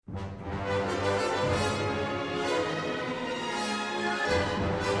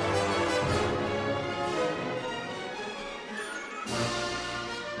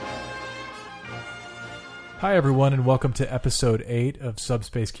Hi, everyone, and welcome to Episode 8 of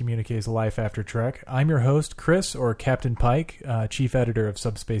Subspace Communique's Life After Trek. I'm your host, Chris, or Captain Pike, Chief Editor of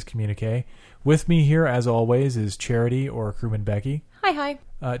Subspace Communique. With me here, as always, is Charity, or Crewman Becky. Hi.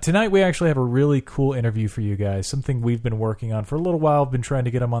 Tonight, we actually have a really cool interview for you guys, something we've been working on for a little while. I've been trying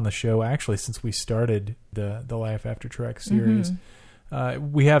to get them on the show, actually, since we started the Life After Trek series.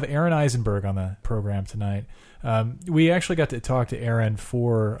 We have Aron Eisenberg on the program tonight. We actually got to talk to Aron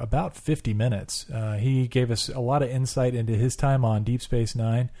for about 50 minutes. He gave us a lot of insight into his time on Deep Space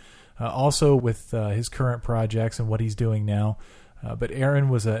Nine, also with his current projects and what he's doing now. But Aron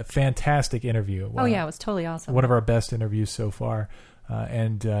was a fantastic interview. Oh, yeah, it was totally awesome. One of our best interviews so far.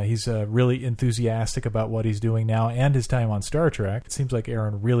 And he's really enthusiastic about what he's doing now and his time on Star Trek. It seems like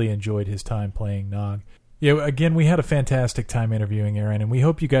Aron really enjoyed his time playing Nog. Yeah, again, we had a fantastic time interviewing Aron, and we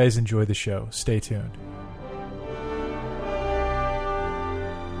hope you guys enjoy the show. Stay tuned.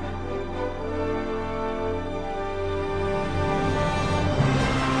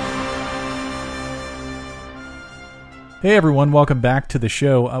 Hey everyone, welcome back to the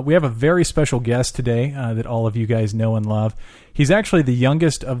show. We have a very special guest today that all of you guys know and love. He's actually the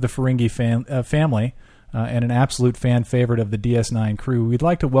youngest of the Ferengi family and an absolute fan favorite of the DS9 crew. We'd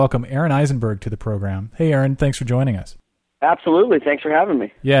like to welcome Aron Eisenberg to the program. Hey Aron, thanks for joining us. Absolutely, thanks for having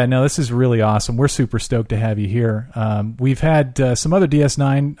me. Yeah, no, this is really awesome. We're super stoked to have you here. We've had some other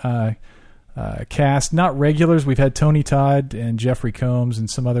DS9 cast, not regulars. We've had Tony Todd and Jeffrey Combs and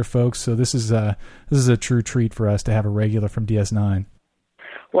some other folks. So this is a true treat for us to have a regular from DS9.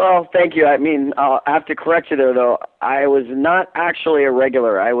 Well, thank you. I mean, I'll have to correct you there, though. I was not actually a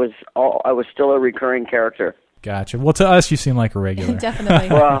regular. I was still a recurring character. Gotcha. Well, to us, you seem like a regular. Definitely.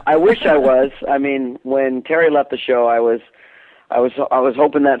 Well, I wish I was. I mean, when Terry left the show, I was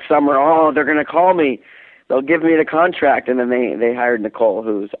hoping that summer, they're going to call me. They'll give me the contract, and then they hired Nicole,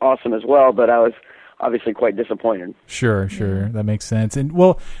 who's awesome as well, but I was obviously quite disappointed. Sure. That makes sense. And,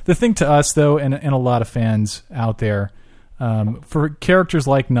 well, the thing to us, though, and a lot of fans out there, for characters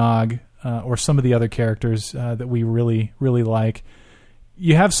like Nog or some of the other characters that we really, really like,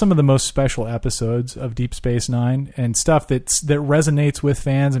 you have some of the most special episodes of Deep Space Nine and stuff that resonates with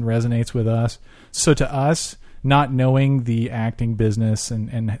fans and resonates with us. So to us, not knowing the acting business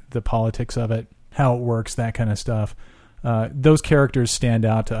and the politics of it, how it works, that kind of stuff, those characters stand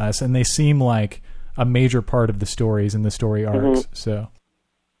out to us, and they seem like a major part of the stories and the story arcs. Mm-hmm. So,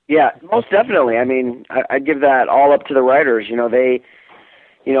 yeah, most definitely. I mean, I give that all up to the writers.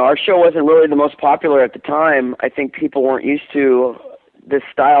 Our show wasn't really the most popular at the time. I think people weren't used to this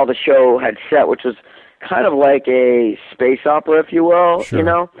style the show had set, which was kind of like a space opera, if you will.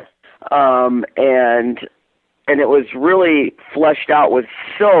 Sure. And it was really fleshed out with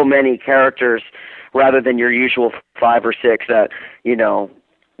so many characters rather than your usual 5 or 6 that,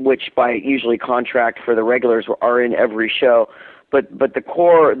 which by usually contract for the regulars are in every show. But the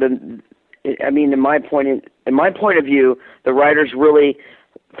core, in my point of view, the writers really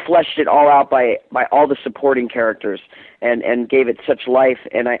fleshed it all out by all the supporting characters and gave it such life.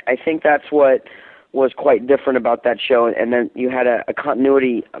 And I think that's what was quite different about that show. And then you had a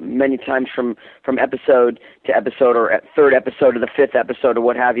continuity many times from episode to episode, or at third episode to the 5th episode or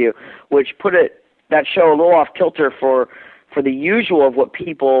what have you, which put that show a little off kilter for the usual of what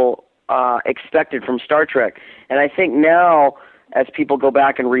people expected from Star Trek. And I think now, as people go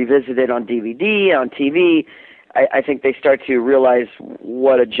back and revisit it on DVD, on TV, I think they start to realize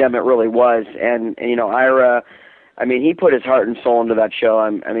what a gem it really was. And Ira, he put his heart and soul into that show.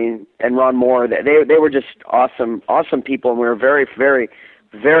 And Ron Moore, they were just awesome people, and we were very, very,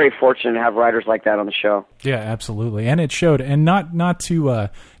 very fortunate to have writers like that on the show. Yeah, absolutely, and it showed. And not to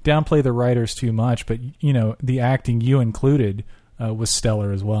downplay the writers too much, but the acting, you included, was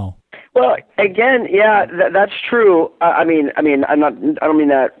stellar as well. Well, again, yeah, that's true. I don't mean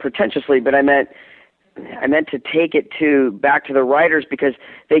that pretentiously, but I meant to take it back to the writers, because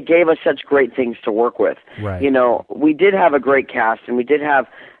they gave us such great things to work with. Right. We did have a great cast, and we did have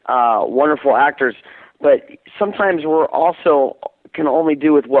wonderful actors, but sometimes we're also can only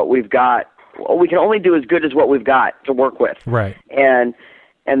do with what we've got. We can only do as good as what we've got to work with. Right. And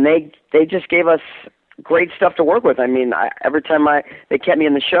they just gave us great stuff to work with. Every time they kept me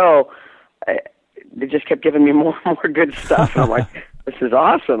in the show, they just kept giving me more and more good stuff. And I'm like, this is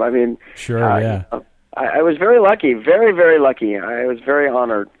awesome. Sure, yeah. I was very lucky, very, very lucky. I was very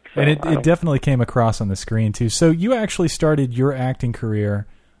honored. So, and it definitely came across on the screen, too. So you actually started your acting career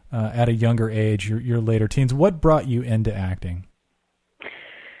at a younger age, your later teens. What brought you into acting?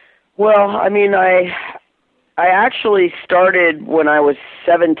 Well, I actually started when I was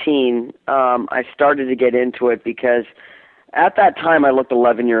 17. I started to get into it because at that time, I looked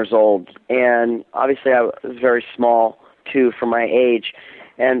 11 years old, and obviously I was very small, too, for my age.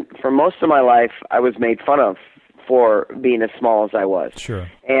 And for most of my life, I was made fun of for being as small as I was. Sure.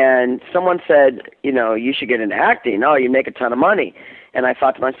 And someone said, you should get into acting. Oh, you make a ton of money. And I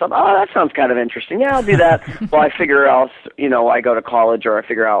thought to myself, oh, that sounds kind of interesting. Yeah, I'll do that. Well, I figure else, I go to college or I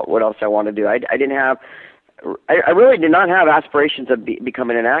figure out what else I want to do. I really did not have aspirations of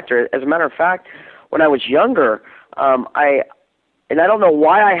becoming an actor. As a matter of fact, when I was younger, I don't know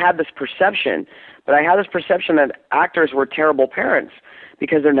why I had this perception, but I had this perception that actors were terrible parents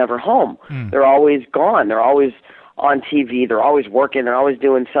because they're never home. They're always gone. They're always on TV. They're always working. They're always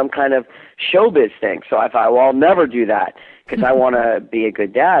doing some kind of showbiz thing. So I thought, well, I'll never do that because I want to be a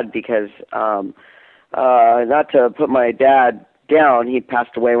good dad because, not to put my dad down, he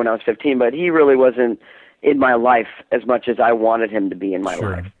passed away when I was 15, but he really wasn't in my life as much as I wanted him to be in my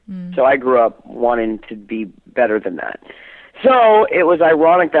life. So I grew up wanting to be better than that. So it was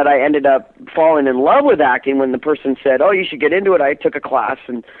ironic that I ended up falling in love with acting when the person said, oh, you should get into it. I took a class,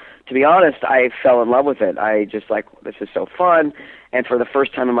 and to be honest, I fell in love with it. I just this is so fun. And for the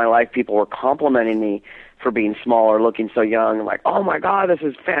first time in my life, people were complimenting me for being small or looking so young. I'm like, oh, my God, this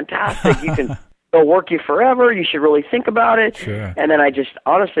is fantastic. You can it'll work you forever. You should really think about it. Sure. And then I just,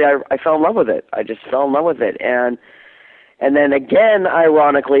 honestly, I fell in love with it. I just fell in love with it. And then again,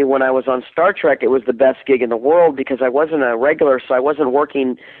 ironically, when I was on Star Trek, it was the best gig in the world because I wasn't a regular, so I wasn't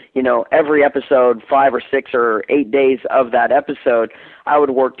working, every episode 5 or 6 or 8 days of that episode. I would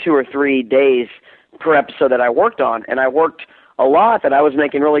work 2 or 3 days per episode that I worked on, and I worked a lot that I was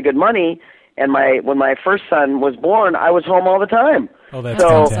making really good money. And when my first son was born, I was home all the time. Oh, that's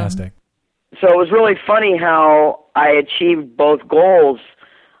fantastic. So it was really funny how I achieved both goals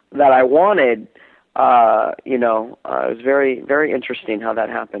that I wanted. It was very, very interesting how that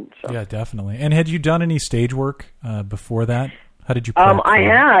happened. So. Yeah, definitely. And had you done any stage work before that? How did you prep for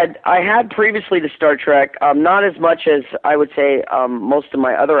I had previously to Star Trek, not as much as I would say most of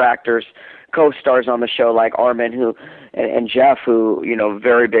my other actors, co-stars on the show like Armin and Jeff, who,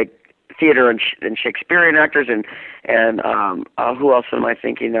 very big theater and Shakespearean actors, and who else am I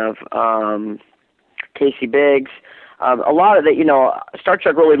thinking of? Casey Biggs. A lot of Star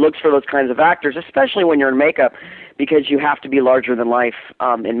Trek really looks for those kinds of actors, especially when you're in makeup, because you have to be larger than life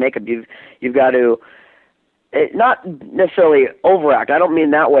in makeup. You've got to not necessarily overact. I don't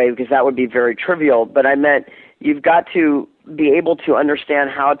mean that way because that would be very trivial, but I meant you've got to be able to understand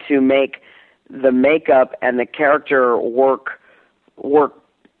how to make the makeup and the character work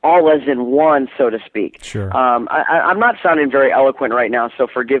all as in one, so to speak. Sure. I'm not sounding very eloquent right now, so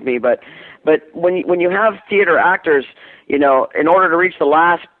forgive me, but when you have theater actors, in order to reach the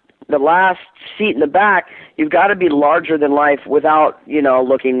last seat in the back, you've got to be larger than life without,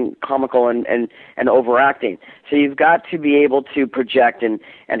 looking comical and overacting. So you've got to be able to project and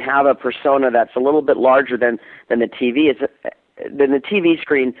have a persona that's a little bit larger than the TV than the TV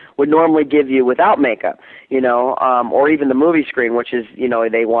screen would normally give you without makeup, or even the movie screen, which is,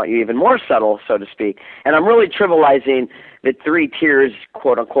 they want you even more subtle, so to speak. And I'm really trivializing the 3 tiers,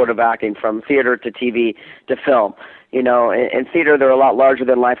 quote unquote, of acting from theater to TV to film. In theater, they're a lot larger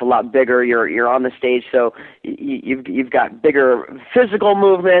than life, a lot bigger. You're on the stage, so you've got bigger physical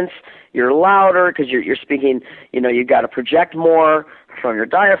movements. You're louder because you're speaking. You've got to project more from your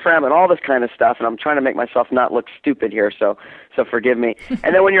diaphragm and all this kind of stuff. And I'm trying to make myself not look stupid here, so forgive me.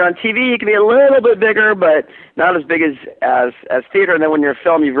 And then when you're on TV, you can be a little bit bigger, but not as big as theater. And then when you're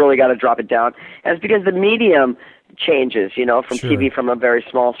film, you've really got to drop it down. And it's because the medium changes, from Sure. TV from a very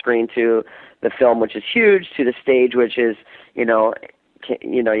small screen to the film, which is huge, to the stage, which is, you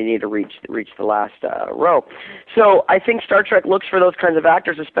need to reach the last row. So I think Star Trek looks for those kinds of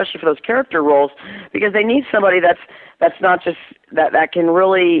actors, especially for those character roles, because they need somebody that's not just that can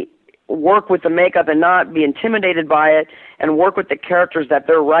really work with the makeup and not be intimidated by it, and work with the characters that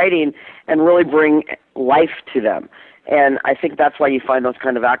they're writing and really bring life to them. And I think that's why you find those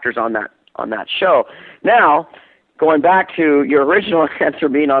kind of actors on that show. Now, going back to your original answer,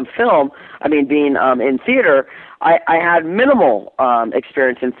 being in theater, I had minimal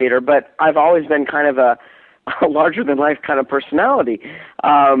experience in theater, but I've always been kind of a larger-than-life kind of personality.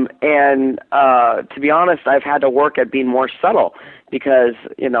 And to be honest, I've had to work at being more subtle because,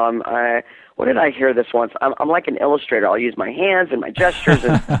 what did I hear this once? I'm like an illustrator. I'll use my hands and my gestures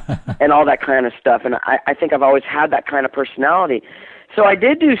and all that kind of stuff, and I think I've always had that kind of personality. So I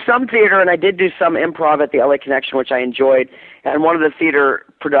did do some theater, and I did do some improv at the LA Connection, which I enjoyed. And one of the theater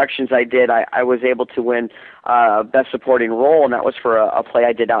productions I did, I was able to win Best Supporting Role, and that was for a play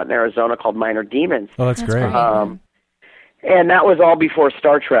I did out in Arizona called Minor Demons. Oh, that's great. And that was all before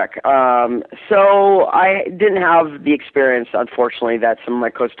Star Trek. So I didn't have the experience, unfortunately, that some of my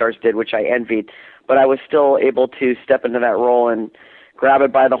co-stars did, which I envied. But I was still able to step into that role and grab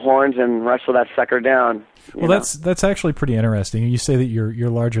it by the horns and wrestle that sucker down. Well, that's actually pretty interesting. You say that you're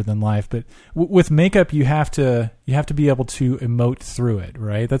larger than life, but with makeup, you have to be able to emote through it,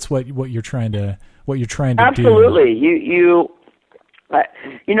 right? That's what you're trying to Absolutely. do.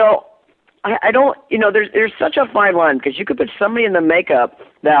 I don't, there's such a fine line, because you could put somebody in the makeup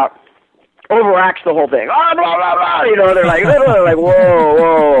that overacts the whole thing. Oh, blah, blah, blah. They're like,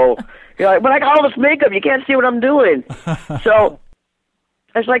 whoa. You're like, but I got all this makeup. You can't see what I'm doing. So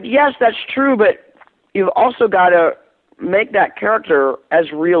it's like, yes, that's true, but you've also got to make that character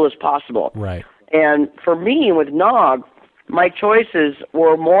as real as possible. Right. And for me, with Nog, my choices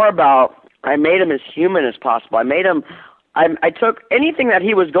were more about, I made him as human as possible. I took anything that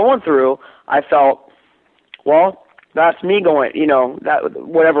he was going through, I felt, well, that's me going, that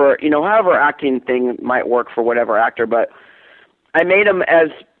whatever, however acting thing might work for whatever actor, but I made him as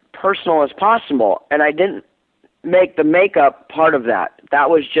personal as possible, and I didn't make the makeup part of that. That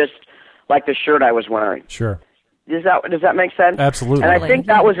was just like the shirt I was wearing. Sure. Does that make sense? Absolutely. And I think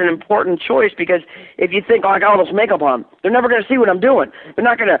that was an important choice, because if you think, oh, I got all this makeup on, they're never going to see what I'm doing. They're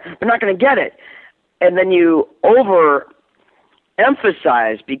not going to get it. And then you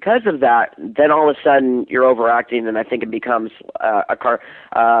emphasize because of that, then all of a sudden you're overacting, and I think it becomes a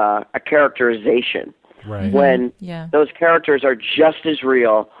characterization. Right. When those characters are just as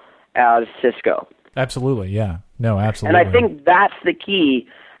real as Sisko. Absolutely, yeah. No, absolutely. And I think that's the key,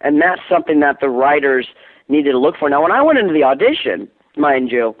 and that's something that the writers needed to look for. Now, when I went into the audition, mind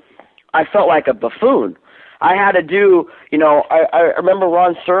you, I felt like a buffoon. I had to do, I remember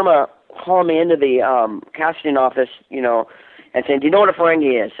Ron Surma calling me into the casting office, and saying, do you know what a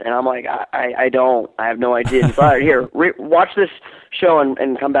Ferengi is? And I'm like, I don't. I have no idea. He's like, all right, here, watch this show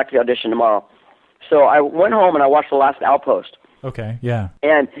and come back to the audition tomorrow. So I went home and I watched The Last Outpost. Okay, yeah.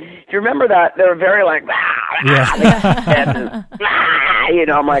 And if you remember that, they were very like,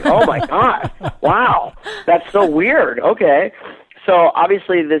 I'm like, oh my God, wow, that's so weird. Okay. So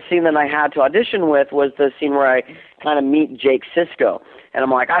obviously the scene that I had to audition with was the scene where I kind of meet Jake Sisko. And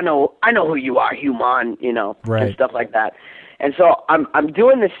I'm like, I know who you are, human, right. And stuff like that. And so I'm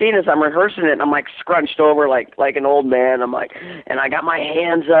doing the scene as I'm rehearsing it, and I'm like scrunched over like an old man. I'm like, and I got my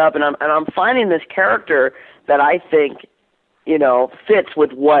hands up, and I'm finding this character that I think, fits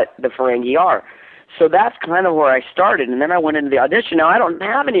with what the Ferengi are. So that's kind of where I started, and then I went into the audition. Now I don't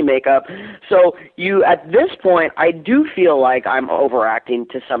have any makeup, so at this point I do feel like I'm overacting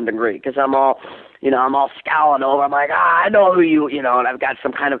to some degree, because I'm all scowling over. I'm like, I know who you, and I've got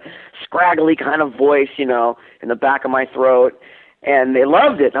some kind of scraggly kind of voice, in the back of my throat, and they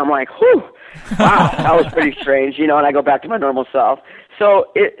loved it. And I'm like, whew, wow, that was pretty strange, and I go back to my normal self. So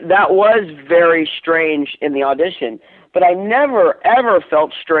that was very strange in the audition, but I never ever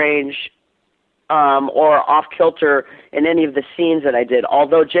felt strange or off kilter in any of the scenes that I did.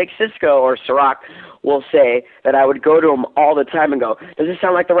 Although Jake Sisko or Serac will say that I would go to him all the time and go, does this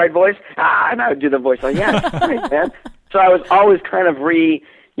sound like the right voice? And I would do the voice like, yeah, that's right, man. So I was always kind of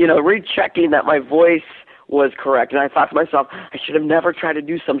rechecking that my voice was correct. And I thought to myself, I should have never tried to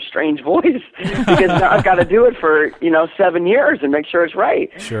do some strange voice, because now I've got to do it for, 7 years and make sure it's right.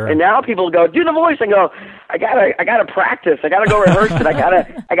 Sure. And now people go, do the voice, and go, I gotta practice. I gotta go rehearse it. I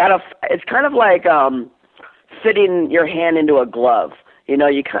gotta, it's kind of like, fitting your hand into a glove. You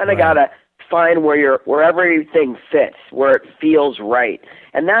kind of gotta find where everything fits, where it feels right.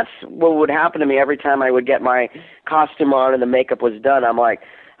 And that's what would happen to me every time I would get my costume on and the makeup was done. I'm like,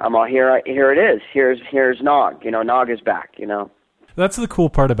 here it is. Here's Nog. Nog is back. That's the cool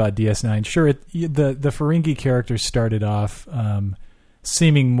part about DS9. Sure, the Ferengi characters started off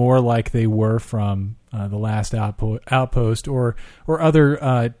seeming more like they were from the Last Outpost or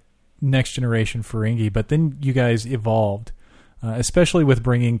other next generation Ferengi, but then you guys evolved, especially with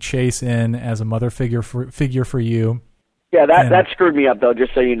bringing Chase in as a mother figure for you. Yeah, that screwed me up, though,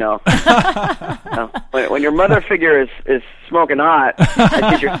 just so you know. When your mother figure is smoking hot,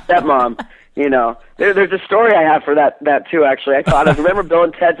 and she's your stepmom, there's a story I have for that too, actually. I remember Bill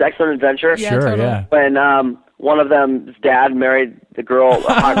and Ted's Excellent Adventure? Yeah, sure, totally. Yeah. When one of them's dad married the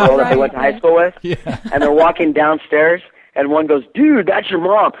hot girl that they went to high school with, and they're walking downstairs, and one goes, dude, that's your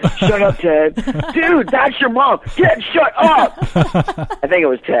mom. Shut up, Ted. Dude, that's your mom. Ted, shut up. I think it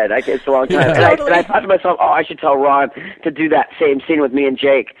was Ted. It's a long time. Yeah. And I thought to myself, I should tell Ron to do that same scene with me and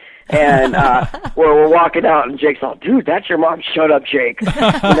Jake. And where we're walking out, and Jake's all, dude, that's your mom. Shut up, Jake.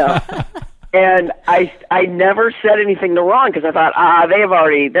 And I never said anything to Ron, because I thought,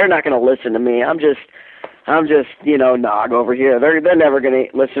 they're not going to listen to me. I'm just I'm just, Nog over here. They're never going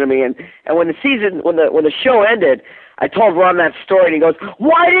to listen to me. And when the show ended, I told Ron that story, and he goes,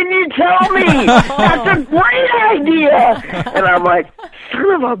 "Why didn't you tell me? That's a great idea." And I'm like,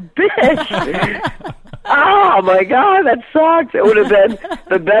 son of a bitch. Oh, my God, that sucks. It would have been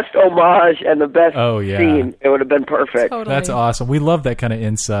the best homage and the best scene. It would have been perfect. Totally. That's awesome. We love that kind of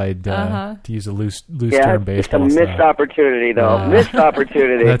inside, to use a loose term, baseball it's a missed opportunity, though. Missed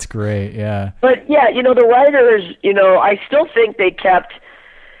opportunity. That's great, yeah. But, yeah, the writers, I still think they kept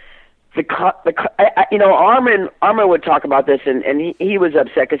Armin would talk about this, and he was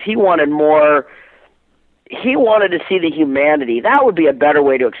upset because he wanted more. He wanted to see the humanity. That would be a better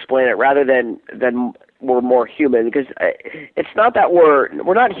way to explain it, rather than we're more human, because it's not that we're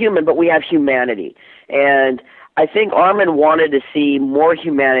not human, but we have humanity. And I think Armin wanted to see more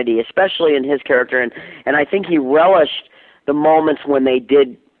humanity, especially in his character, and I think he relished the moments when they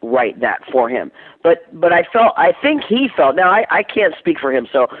did write that for him. But I think he felt, now I can't speak for him,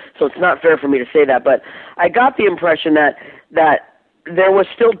 so it's not fair for me to say that, but I got the impression that there was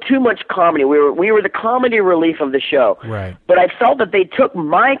still too much comedy. We were the comedy relief of the show. Right. But I felt that they took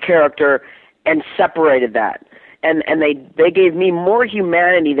my character and separated that. And they gave me more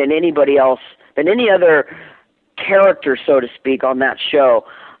humanity than anybody else, than any other character, so to speak, on that show.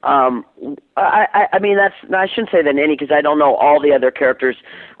 I mean, I shouldn't say than any, because I don't know all the other characters'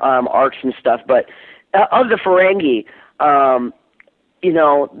 arcs and stuff, but of the Ferengi,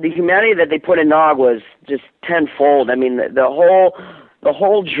 the humanity that they put in Nog was just tenfold. I mean, the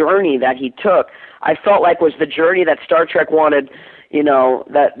whole journey that he took, I felt like was the journey that Star Trek wanted,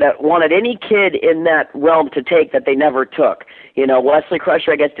 that wanted any kid in that realm to take that they never took. Wesley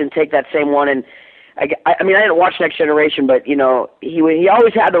Crusher, I guess, didn't take that same one, and I mean, I didn't watch Next Generation, but he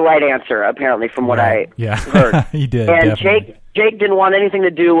always had the right answer, apparently, from what I heard. He did. And definitely. Jake didn't want anything to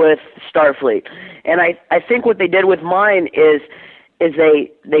do with Starfleet, and I think what they did with mine is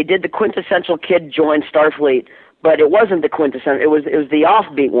they did the quintessential kid join Starfleet, but it wasn't the quintessential. It was the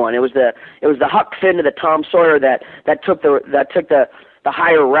offbeat one. It was the Huck Finn to the Tom Sawyer that took the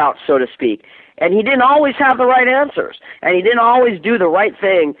higher route, so to speak. And he didn't always have the right answers, and he didn't always do the right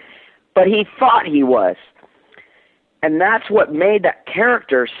thing, but he thought he was. And that's what made that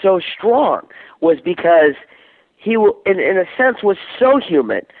character so strong, was because he, in a sense, was so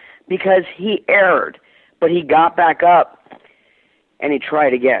human, because he erred, but he got back up and he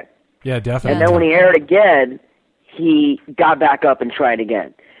tried again. Yeah, definitely. And then when he erred again, he got back up and tried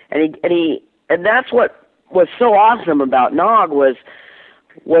again. And that's what was so awesome about Nog was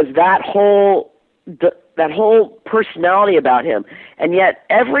that whole personality about him. And yet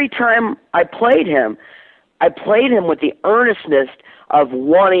every time I played him with the earnestness of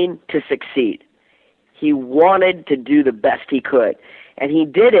wanting to succeed. He wanted to do the best he could. And he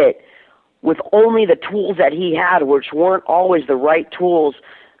did it with only the tools that he had, which weren't always the right tools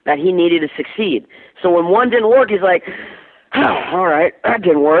that he needed to succeed. So when one didn't work, he's like, oh, all right, that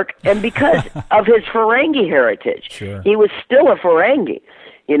didn't work. And because of his Ferengi heritage, sure, he was still a Ferengi.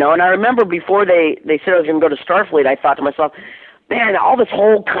 And I remember before they said I was going to go to Starfleet, I thought to myself, man, all this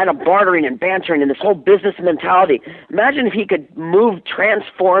whole kind of bartering and bantering and this whole business mentality, imagine if he could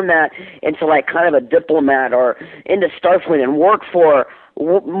transform that into like kind of a diplomat or into Starfleet and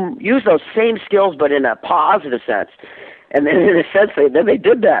use those same skills but in a positive sense. And then in a sense, they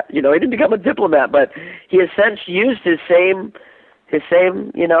did that. He didn't become a diplomat, but he essentially used his same,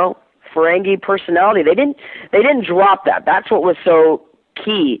 Ferengi personality. They didn't drop that. That's what was so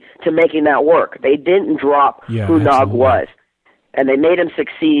key to making that work. They didn't drop who Nog was. And they made him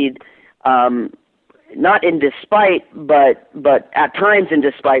succeed, not in despite, but at times in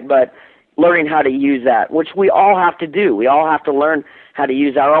despite, but learning how to use that, which we all have to do. We all have to learn how to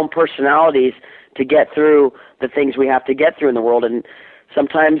use our own personalities to get through the things we have to get through in the world. And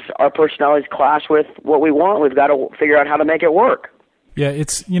sometimes our personalities clash with what we want. We've got to figure out how to make it work. Yeah,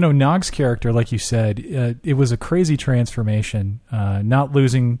 it's, Nog's character, like you said, it was a crazy transformation, not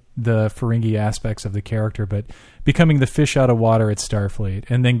losing the Ferengi aspects of the character, but becoming the fish out of water at Starfleet,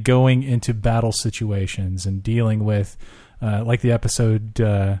 and then going into battle situations and dealing with, like the episode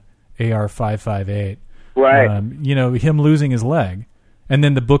AR-558. Right. Him losing his leg. And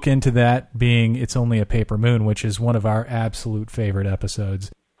then the book into that being It's Only a Paper Moon, which is one of our absolute favorite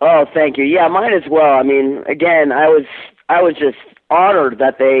episodes. Oh, thank you. Yeah, mine as well. I mean, again, I was just honored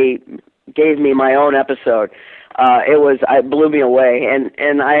that they gave me my own episode. it blew me away.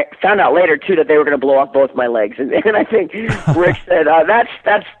 And I found out later too that they were going to blow off both my legs. And I think Rick said,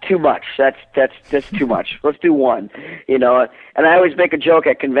 that's too much. That's too much. Let's do one, you know. And I always make a joke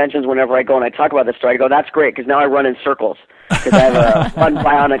at conventions whenever I go and I talk about this story. I go, that's great, because now I run in circles because I have one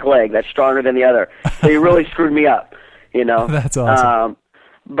bionic leg that's stronger than the other. So you really screwed me up, you know. That's awesome.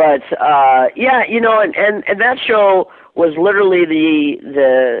 But yeah, you know, and that show was literally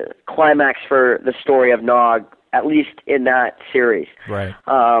the climax for the story of Nog, at least in that series. Right.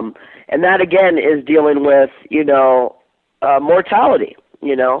 And that again is dealing with, you know, mortality,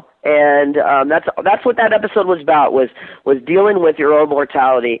 you know, and that's what that episode was about, was dealing with your own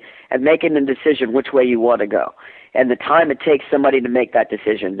mortality and making a decision which way you want to go, and the time it takes somebody to make that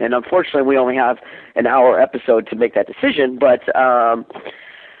decision. And unfortunately, we only have an hour episode to make that decision, but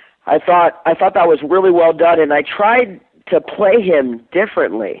I thought that was really well done, and I tried to play him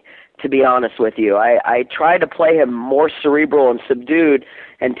differently, to be honest with you. I tried to play him more cerebral and subdued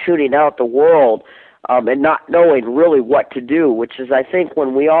and tuning out the world, and not knowing really what to do, which is, I think,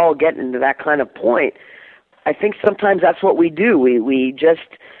 when we all get into that kind of point, I think sometimes that's what we do. We just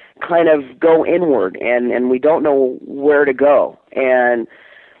kind of go inward, and we don't know where to go. And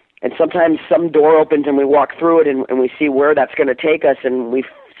sometimes some door opens and we walk through it, and we see where that's going to take us, and we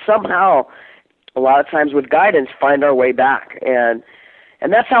somehow, a lot of times with guidance, find our way back. And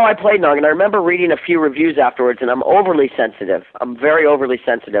that's how I played Nog. And I remember reading a few reviews afterwards, and I'm overly sensitive. I'm very overly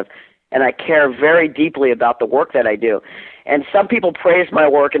sensitive, and I care very deeply about the work that I do. And some people praise my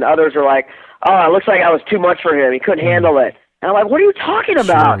work, and others are like, oh, it looks like I was too much for him. He couldn't handle it. And I'm like, what are you talking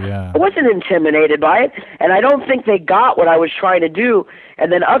about? Sure, yeah. I wasn't intimidated by it, and I don't think they got what I was trying to do,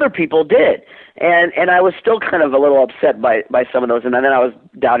 and then other people did. And I was still kind of a little upset by some of those, and then I was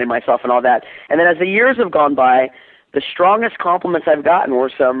doubting myself and all that. And then as the years have gone by, the strongest compliments I've gotten were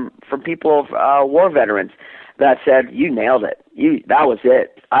from people, war veterans, that said, you nailed it. That was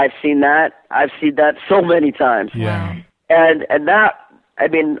it. I've seen that so many times. Yeah. And that, I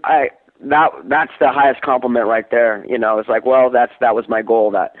mean, that's the highest compliment right there. You know, it's like, well, that was my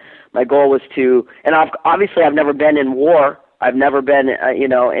goal. That my goal was to, and I've never been in war. I've never been, you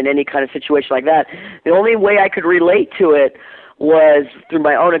know, in any kind of situation like that. The only way I could relate to it was through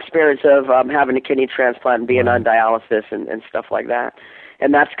my own experience of having a kidney transplant and being on dialysis and stuff like that.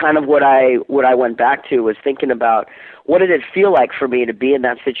 And that's kind of what I went back to, was thinking about what did it feel like for me to be in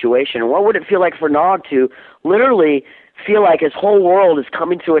that situation, and what would it feel like for Nog to literally feel like his whole world is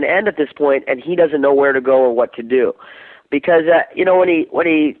coming to an end at this point, and he doesn't know where to go or what to do. Because you know, when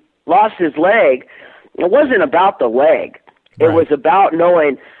he lost his leg, it wasn't about the leg. It was about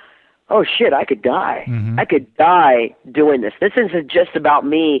knowing, oh shit, I could die. Mm-hmm. I could die doing this. This isn't just about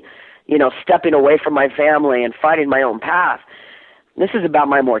me, you know, stepping away from my family and fighting my own path. This is about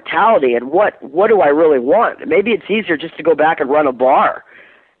my mortality, and what do I really want? Maybe it's easier just to go back and run a bar,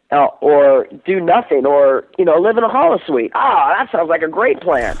 or do nothing, or, you know, live in a holosuite. That sounds like a great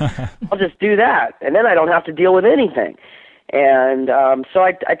plan. I'll just do that, and then I don't have to deal with anything. And so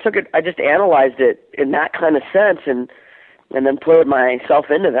I took it. I just analyzed it in that kind of sense, and then put myself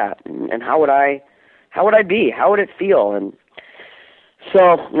into that. And how would I be? How would it feel? And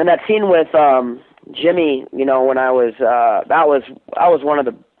so, in that scene with Jimmy, you know, when I was that was one of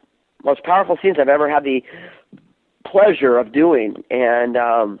the most powerful scenes I've ever had the pleasure of doing, and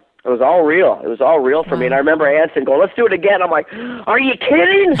it was all real. It was all real for me. And I remember Anson going, "Let's do it again." I'm like, "Are you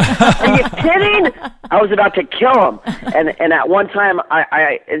kidding? Are you kidding?" I was about to kill him. And at one time,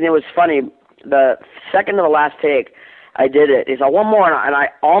 and it was funny. The second to the last take, I did it. He said, one more, and I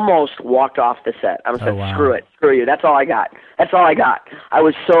almost walked off the set. I was like, "Screw it, screw you. That's all I got. That's all I got." I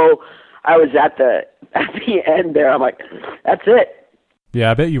was at the end there. I'm like, "That's it." Yeah,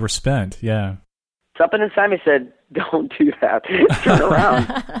 I bet you were spent. Yeah. Something inside me said, "Don't do that. Turn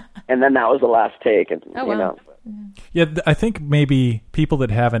around." And then that was the last take, and you know. Yeah, I think maybe people that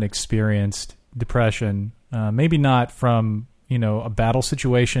haven't experienced depression, maybe not from, you know, a battle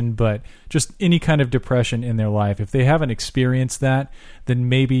situation, but just any kind of depression in their life, if they haven't experienced that, then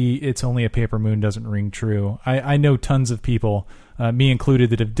maybe It's Only a Paper Moon doesn't ring true. I know tons of people, me included,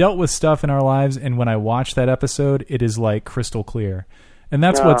 that have dealt with stuff in our lives, and when I watch that episode, it is like crystal clear. And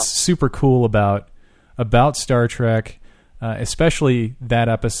that's what's super cool about Star Trek, especially that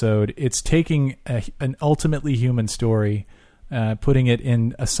episode. It's taking an ultimately human story, putting it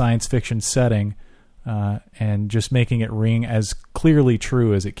in a science fiction setting, and just making it ring as clearly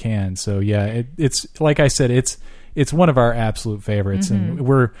true as it can. So yeah, it's like I said, it's one of our absolute favorites, and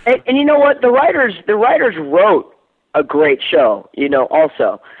and you know what, the writers wrote a great show. You know,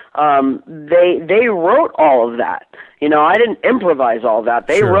 also they wrote all of that. You know, I didn't improvise all of that.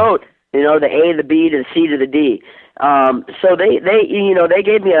 They wrote the A, the B to the C to the D. So they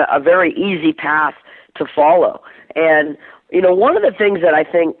gave me a very easy path to follow. And, one of the things that I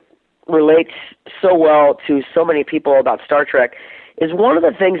think relates so well to so many people about Star Trek is one of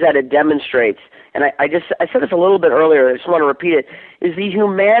the things that it demonstrates, and I said this a little bit earlier, I just want to repeat it, is the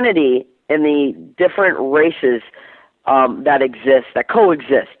humanity in the different races that exist, that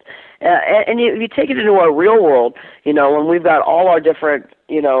coexist. And you take it into our real world, when we've got all our different,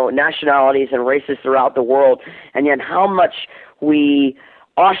 nationalities and races throughout the world, and yet how much we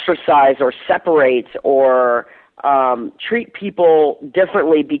ostracize or separate or treat people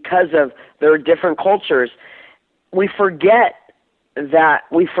differently because of their different cultures, we forget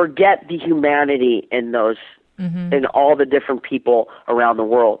the humanity in those, in all the different people around the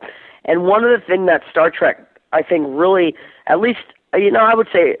world. And one of the things that Star Trek, I think, really, at least, I would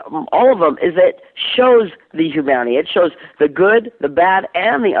say all of them, is it shows the humanity. It shows the good, the bad,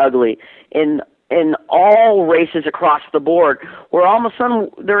 and the ugly in all races across the board, where all of a sudden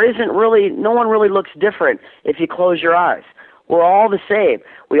no one really looks different if you close your eyes. We're all the same.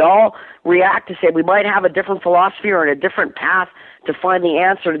 We all react the same. We might have a different philosophy or a different path to find the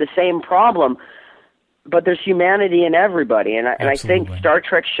answer to the same problem, but there's humanity in everybody, and I think Star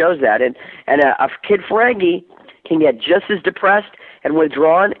Trek shows that. And a kid Ferengi can get just as depressed and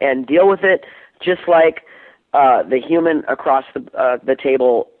withdrawn and deal with it, just like the human across the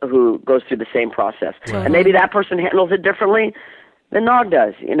table who goes through the same process. Right. And maybe that person handles it differently than Nog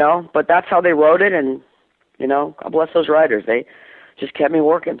does, but that's how they wrote it, and, God bless those writers. They just kept me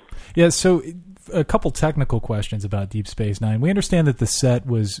working. Yeah, so a couple technical questions about Deep Space Nine. We understand that the set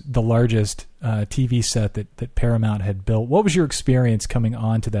was the largest TV set that Paramount had built. What was your experience coming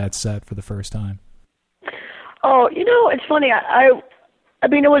onto that set for the first time? Oh, it's funny. I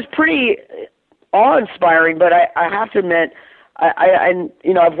mean, it was pretty awe-inspiring, but I have to admit,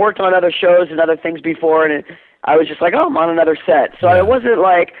 I've worked on other shows and other things before, and I was just like, oh, I'm on another set. So I wasn't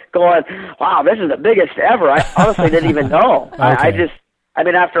like going, wow, this is the biggest ever. I honestly didn't even know. Okay. I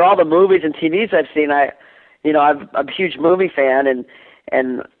mean, after all the movies and TVs I've seen, I'm a huge movie fan,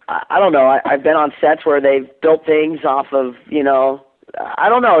 and I don't know. I've been on sets where they've built things off of, I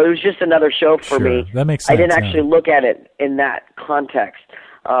don't know. It was just another show for me. That makes sense. I didn't actually look at it in that context.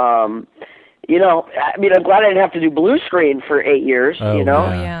 I mean, I'm glad I didn't have to do blue screen for 8 years,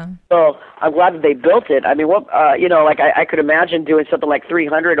 Yeah. So I'm glad that they built it. I mean, I could imagine doing something like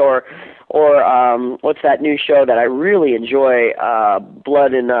 300 or what's that new show that I really enjoy,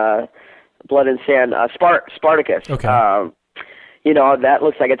 Blood and Sand, Spartacus. Okay. That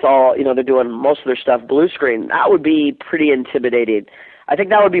looks like it's all, they're doing most of their stuff blue screen. That would be pretty intimidating. I think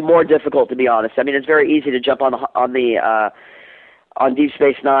that would be more difficult, to be honest. I mean, it's very easy to jump on Deep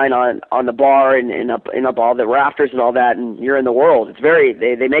Space Nine on the bar and up all the rafters and all that, and you're in the world. It's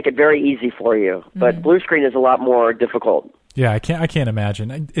they make it very easy for you. But blue screen is a lot more difficult. Yeah, I can't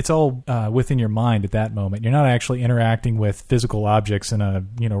imagine. It's all within your mind at that moment. You're not actually interacting with physical objects in a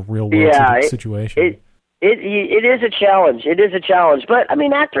real world situation. It is a challenge. It is a challenge. But I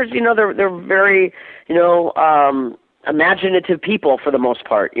mean, actors, they're very imaginative people for the most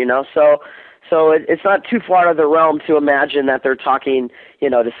part. So it's not too far out of the realm to imagine that they're talking,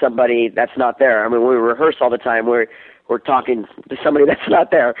 to somebody that's not there. I mean, we rehearse all the time. We're talking to somebody that's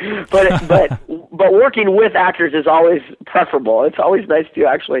not there. But working with actors is always preferable. It's always nice to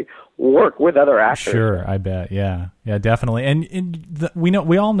actually work with other actors. Sure, I bet. Yeah, definitely. And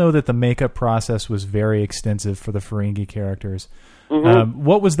we all know that the makeup process was very extensive for the Ferengi characters. Mm-hmm.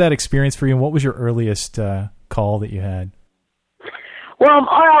 What was that experience for you, and what was your earliest call that you had? Well,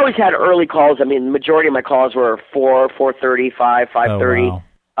 I always had early calls. I mean, the majority of my calls were 4:30, 5:30.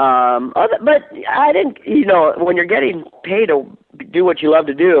 Oh, wow. But I didn't, when you're getting paid to do what you love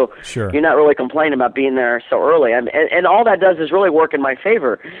to do, sure, you're not really complaining about being there so early. And all that does is really work in my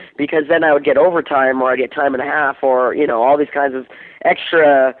favor, because then I would get overtime, or I'd get time and a half, or, all these kinds of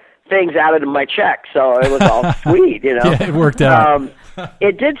extra things added to my check. So it was all sweet, Yeah, it worked out.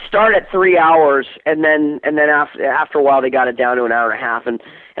 It did start at 3 hours, and then after a while they got it down to an hour and a half, and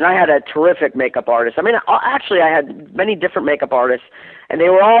I had a terrific makeup artist. I mean, actually I had many different makeup artists, and they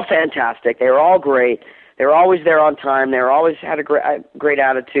were all fantastic. They were all great. They were always there on time. They were always had a great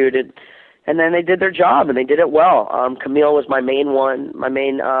attitude, and then they did their job, and they did it well. Camille was my main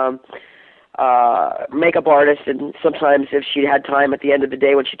makeup artist, and sometimes if she had time at the end of the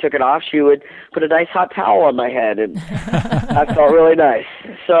day when she took it off, she would put a nice hot towel on my head, and that felt really nice.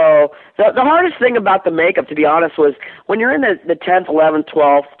 So the hardest thing about the makeup, to be honest, was when you're in the 10th, 11th,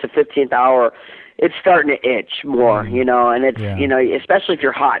 12th to 15th hour, it's starting to itch more, and it's, especially if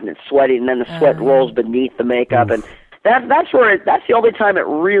you're hot and it's sweaty, and then the sweat rolls beneath the makeup, and that's the only time it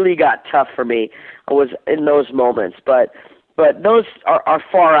really got tough for me, was in those moments. But those are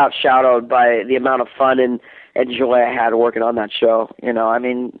far outshadowed by the amount of fun and joy I had working on that show. You know, I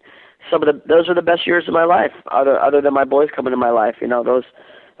mean, those are the best years of my life, other than my boys coming in my life. You know,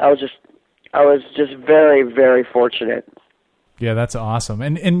 I was just very, very fortunate. Yeah, that's awesome.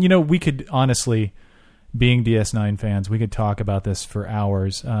 And you know, we could honestly, being DS9 fans, we could talk about this for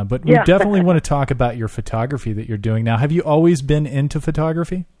hours. But we definitely want to talk about your photography that you're doing now. Have you always been into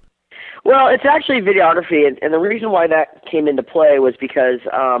photography? Well, it's actually videography, and the reason why that came into play was because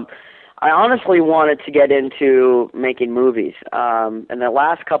I honestly wanted to get into making movies. And the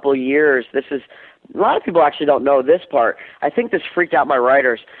last couple of years, a lot of people actually don't know this part. I think this freaked out my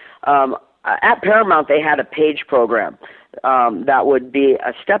writers. At Paramount, they had a page program that would be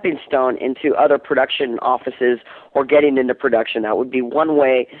a stepping stone into other production offices or getting into production. That would be one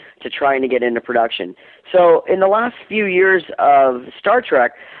way to trying to get into production. So in the last few years of Star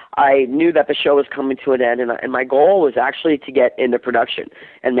Trek, I knew that the show was coming to an end, and my goal was actually to get into production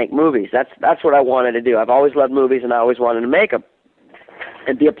and make movies. That's what I wanted to do. I've always loved movies, and I always wanted to make them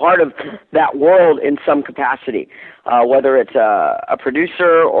and be a part of that world in some capacity, whether it's a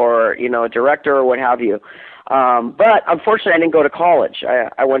producer or, you know, a director or what have you. But unfortunately, I didn't go to college.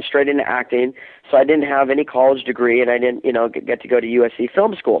 I went straight into acting, so I didn't have any college degree, and I didn't, you know, get to go to USC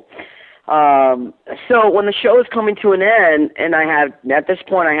Film School. So when the show was coming to an end, and at this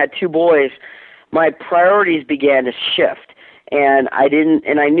point I had two boys, my priorities began to shift. And I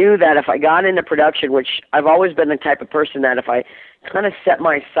knew that if I got into production, which I've always been the type of person that if I kind of set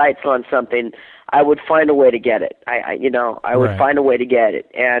my sights on something, I would find a way to get it. I would find a way to get it.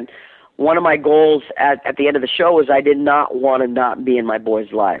 And one of my goals at the end of the show was I did not want to not be in my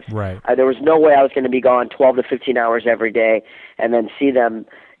boys' lives. Right. There was no way I was going to be gone 12 to 15 hours every day and then see them,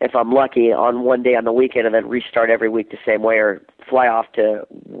 if I'm lucky, on one day on the weekend and then restart every week the same way or fly off to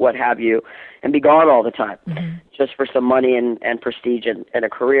what have you and be gone all the time just for some money and prestige and a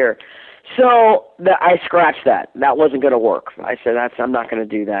career. So I scratched that. That wasn't going to work. I said, I'm not going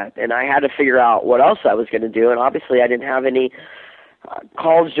to do that. And I had to figure out what else I was going to do. And obviously I didn't have any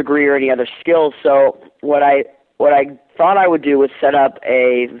college degree or any other skills. So what I thought I would do was set up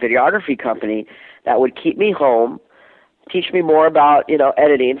a videography company that would keep me home, teach me more about, you know,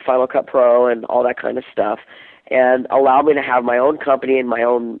 editing, Final Cut Pro and all that kind of stuff, and allow me to have my own company and my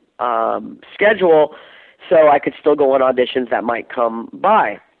own schedule so I could still go on auditions that might come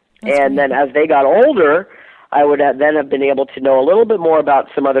by. And then as they got older, I would have been able to know a little bit more about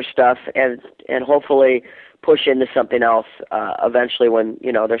some other stuff and hopefully push into something else eventually when,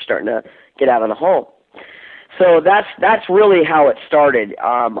 you know, they're starting to get out of the home. So that's really how it started.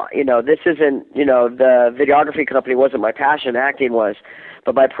 You know, this isn't, you know, the videography company wasn't my passion, acting was,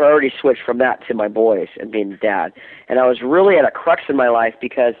 but my priority switched from that to my boys and being a dad. And I was really at a crux in my life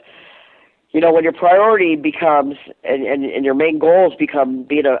because, you know, when your priority becomes and your main goals become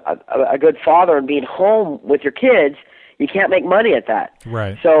being a good father and being home with your kids, you can't make money at that.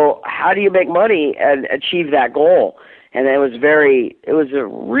 Right. So how do you make money and achieve that goal? And it was a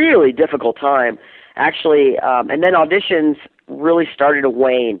really difficult time, actually. And then auditions really started to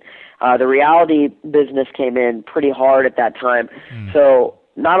wane. The reality business came in pretty hard at that time. So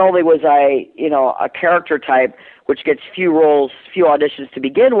not only was I, you know, a character type, which gets few roles, few auditions to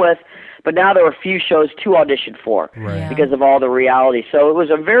begin with, but now there were few shows to audition for because of all the reality. So it was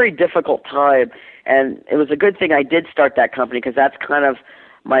a very difficult time, and it was a good thing I did start that company because that's kind of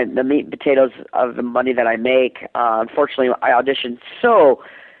the meat and potatoes of the money that I make. Unfortunately, I auditioned so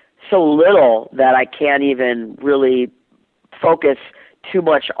little that I can't even really focus too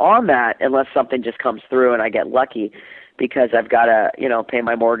much on that unless something just comes through and I get lucky because I've got to, you know, pay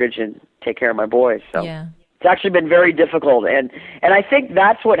my mortgage and take care of my boys. So it's actually been very difficult, and I think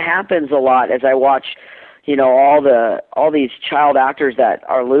that's what happens a lot as I watch, you know, all these child actors that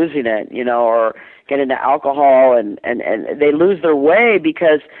are losing it, you know, or get into alcohol and they lose their way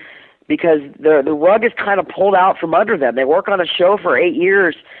because the rug is kind of pulled out from under them. They work on a show for 8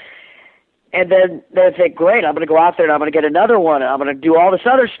 years, and then they think, great, I'm going to go out there and I'm going to get another one, and I'm going to do all this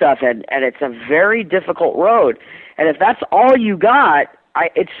other stuff, and it's a very difficult road. And if that's all you got,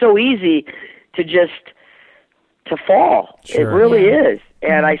 it's so easy to fall. It really is.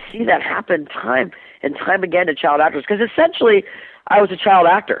 And I see that happen time and time again to child actors because essentially I was a child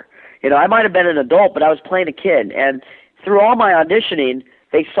actor. You know, I might have been an adult, but I was playing a kid. And through all my auditioning,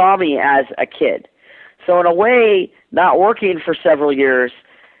 they saw me as a kid. So in a way, not working for several years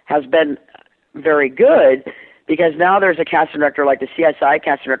has been very good because now there's a casting director like the CSI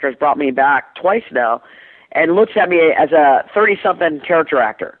casting director has brought me back twice now and looks at me as a 30-something character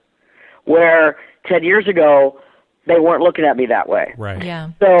actor, where 10 years ago, they weren't looking at me that way. Right.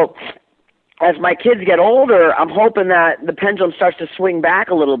 Yeah. So as my kids get older, I'm hoping that the pendulum starts to swing back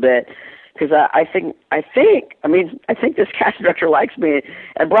a little bit, because I think this casting director likes me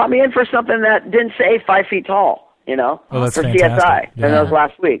and brought me in for something that didn't say 5 feet tall, Oh, that's for fantastic. CSI. Yeah. And that was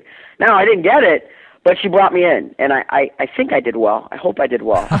last week. Now, I didn't get it, but she brought me in, and I think I did well. I hope I did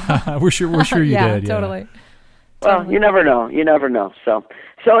well. We're sure you yeah, did. Totally. Well, you never know. You never know. So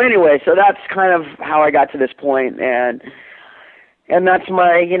anyway, so that's kind of how I got to this point, and that's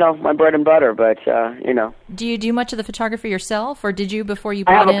my my bread and butter. But Do you do much of the photography yourself, or did you before you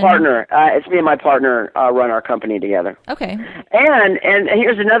I brought have a in? partner. It's me and my partner run our company together. Okay. And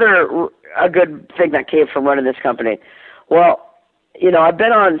here's a good thing that came from running this company. Well, I've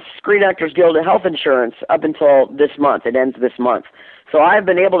been on Screen Actors Guild of Health Insurance up until this month. It ends this month. So I've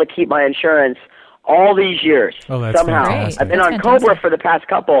been able to keep my insurance all these years. Oh, that's somehow. fantastic. I've been That's on fantastic. Cobra for the past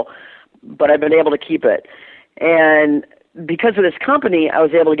couple, but I've been able to keep it. And because of this company, I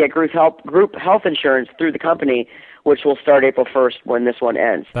was able to get group health insurance through the company, which will start April 1st when this one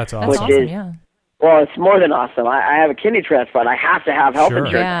ends. That's That's awesome. awesome. Yeah. Well, it's more than awesome. I have a kidney transplant. I have to have health Sure.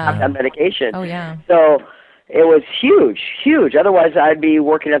 insurance. Yeah. I have to have medication. Oh yeah. So it was huge. Otherwise, I'd be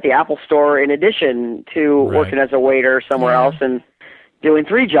working at the Apple store in addition to Right. working as a waiter somewhere Yeah. else and doing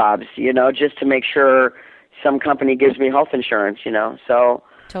 3 jobs, just to make sure some company gives me health insurance, So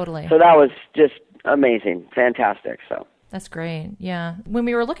Totally. that was just amazing, fantastic. So. That's great. Yeah. When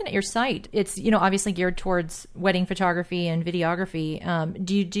we were looking at your site, it's, obviously geared towards wedding photography and videography.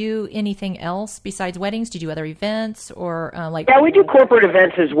 Do you do anything else besides weddings? Do you do other events or Yeah, we do corporate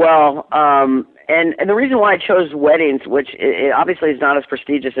events as well. And the reason why I chose weddings, which it obviously is not as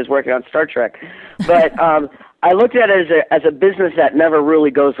prestigious as working on Star Trek, but I looked at it as a business that never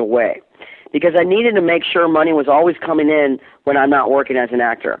really goes away, because I needed to make sure money was always coming in when I'm not working as an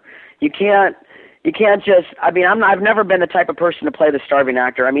actor. You can't just, I've never been the type of person to play the starving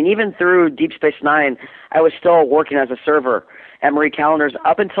actor. Even through Deep Space Nine, I was still working as a server at Marie Callender's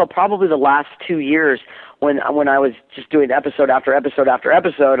up until probably the last 2 years when I was just doing episode after episode after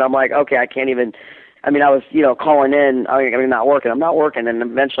episode. I'm like, okay, I can't even, I was, calling in, I'm not working. And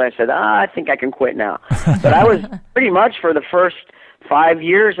eventually I said, I think I can quit now. But I was pretty much for the first 5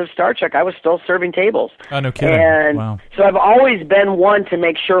 years of Star Trek, I was still serving tables. Oh, no kidding. And Wow. so I've always been one to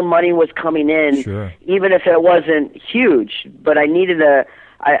make sure money was coming in, Sure. even if it wasn't huge. But I needed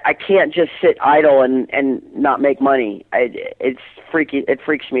I can't just sit idle and not make money. It's freaky. It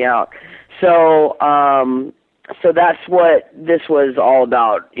freaks me out. So that's what this was all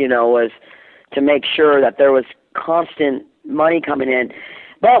about, was to make sure that there was constant money coming in.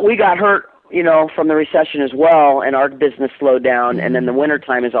 But we got hurt, from the recession as well, and our business slowed down, and then the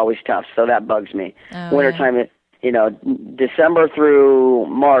wintertime is always tough, so that bugs me. Oh, Wintertime, December through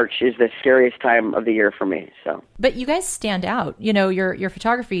March is the scariest time of the year for me. So, But you guys stand out. Your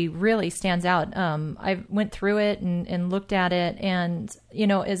photography really stands out. I went through it and looked at it, and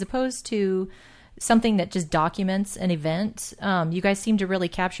as opposed to something that just documents an event, you guys seem to really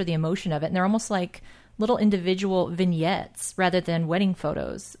capture the emotion of it, and they're almost like little individual vignettes rather than wedding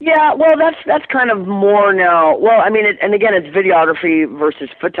photos. yeah, well, that's kind of more now. Well, and again, it's videography versus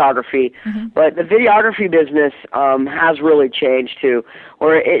photography, but the videography business has really changed too,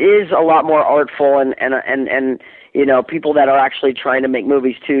 where it is a lot more artful, and people that are actually trying to make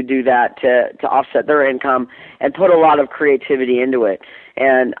movies too do that to offset their income and put a lot of creativity into it.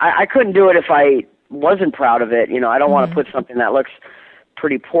 And I couldn't do it if I wasn't proud of it. I don't want to put something that looks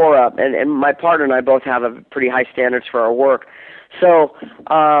pretty poor up, and my partner and I both have a pretty high standards for our work. So,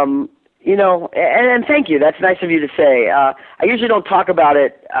 and thank you. That's nice of you to say. I usually don't talk about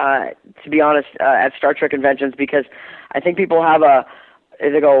it, to be honest, at Star Trek conventions, because I think people have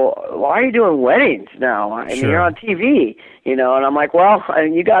they go, why are you doing weddings now? Sure. You're on TV, and I'm like, well,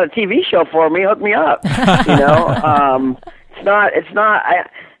 you got a TV show for me, hook me up. It's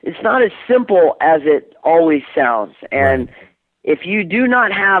not as simple as it always sounds. And Right. if you do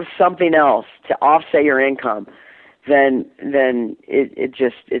not have something else to offset your income, then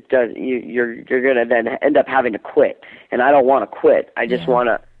it does. You're gonna then end up having to quit. And I don't want to quit. I just want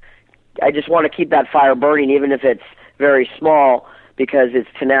to keep that fire burning, even if it's very small, because it's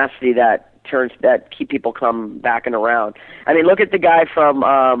tenacity that keep people come back and around. Look at the guy from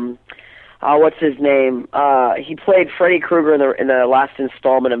what's his name? He played Freddy Krueger in the last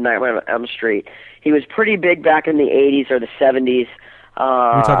installment of Nightmare on Elm Street. He was pretty big back in the 80s or the 70s.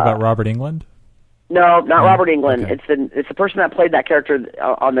 You're talking about Robert England? No, not Robert England. Okay. It's the person that played that character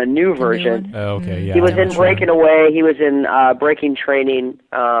on the new version. Oh, okay, yeah. He was I'm in sure. Breaking Away. He was in Breaking Training.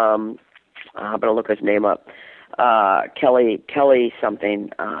 I'm gonna look his name up. Kelly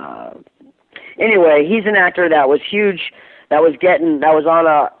something. anyway, he's an actor that was huge, that was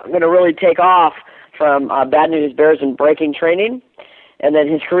going to really take off from Bad News Bears and Breaking Training, and then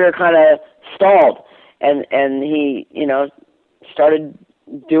his career kind of stalled, and he, started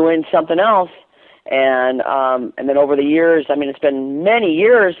doing something else, and then over the years, I mean, it's been many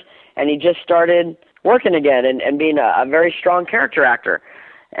years, and he just started working again and being a very strong character actor,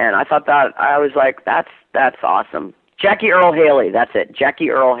 and I thought that, I was like, that's awesome. Jackie Earle Haley, that's it, Jackie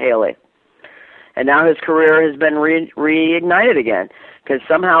Earle Haley. And now his career has been reignited again, because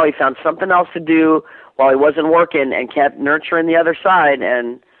somehow he found something else to do while he wasn't working and kept nurturing the other side,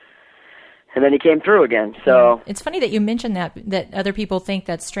 and then he came through again. So it's funny that you mentioned that other people think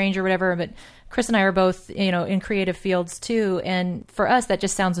that's strange or whatever, but Chris and I are both, in creative fields too, and for us that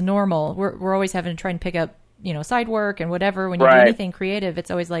just sounds normal. We're always having to try and pick up, side work and whatever. When you do anything creative, it's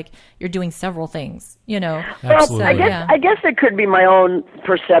always like you're doing several things, Well, Absolutely. I guess it could be my own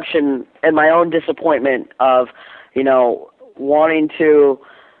perception and my own disappointment of, wanting to,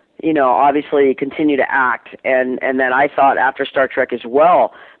 obviously continue to act, and that I thought after Star Trek as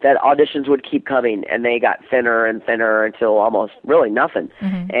well that auditions would keep coming, and they got thinner and thinner until almost really nothing.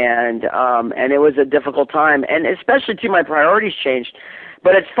 Mm-hmm. And it was a difficult time, and especially too, my priorities changed.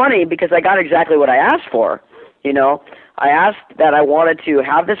 But it's funny because I got exactly what I asked for. I asked that I wanted to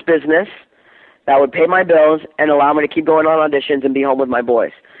have this business that would pay my bills and allow me to keep going on auditions and be home with my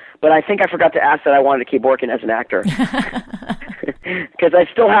boys. But I think I forgot to ask that I wanted to keep working as an actor. Because I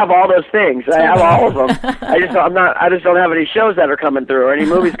still have all those things. I have all of them. I just don't have any shows that are coming through or any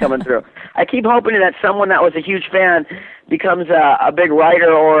movies coming through. I keep hoping that someone that was a huge fan becomes a big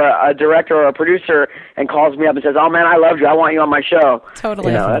writer or a director or a producer and calls me up and says, "Oh man, I loved you. I want you on my show."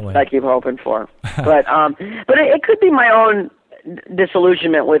 Totally. That's what I keep hoping for. But it could be my own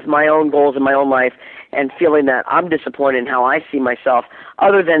disillusionment with my own goals in my own life and feeling that I'm disappointed in how I see myself,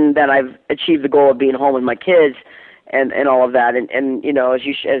 other than that I've achieved the goal of being home with my kids and all of that. And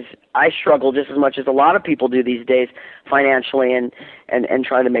as I struggle just as much as a lot of people do these days financially and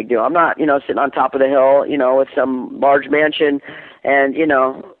trying to make do. I'm not, sitting on top of the hill, with some large mansion and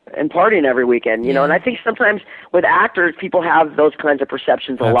partying every weekend, and I think sometimes with actors, people have those kinds of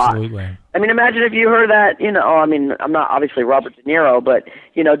perceptions a Absolutely. lot. I mean, imagine if you heard that, I'm not obviously Robert De Niro, but,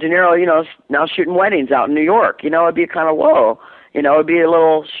 De Niro, now shooting weddings out in New York, it'd be kind of, whoa, it'd be a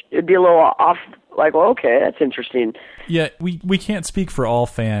little off, like, well, okay, that's interesting. Yeah, we can't speak for all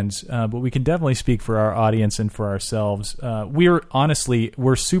fans, but we can definitely speak for our audience and for ourselves.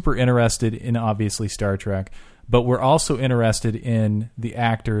 We're super interested in, obviously, Star Trek, but we're also interested in the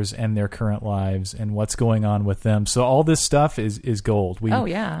actors and their current lives and what's going on with them. So all this stuff is gold.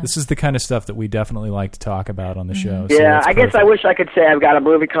 This is the kind of stuff that we definitely like to talk about on the show. Yeah, so I guess I wish I could say I've got a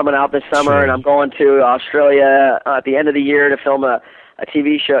movie coming out this summer, Sure. and I'm going to Australia at the end of the year to film a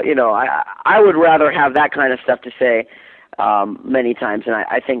TV show. I would rather have that kind of stuff to say many times, and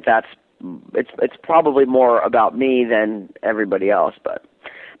I think it's probably more about me than everybody else, but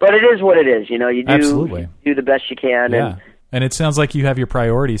it is what it is. You Absolutely. do the best you can. Yeah. And it sounds like you have your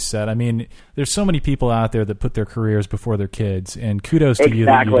priorities set. I mean, there's so many people out there that put their careers before their kids, and kudos to you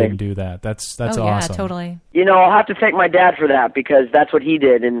that you didn't do that. That's awesome. Yeah, totally. I'll have to thank my dad for that, because that's what he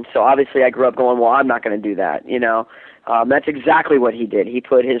did, and so obviously I grew up going, well, I'm not going to do that. That's exactly what he did. He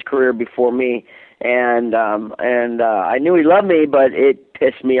put his career before me, and I knew he loved me, but it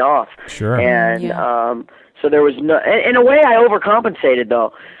pissed me off. Sure. And so there was no. In a way, I overcompensated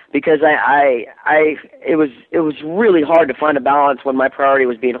though, because it was really hard to find a balance when my priority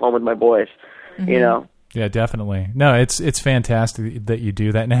was being home with my boys. Mm-hmm. Yeah, definitely. No, it's fantastic that you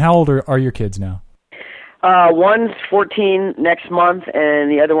do that. And how old are your kids now? One's 14 next month,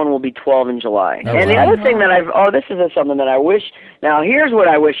 and the other one will be 12 in July. Oh, and wow. the other thing that this is something that I wish. Now, here's what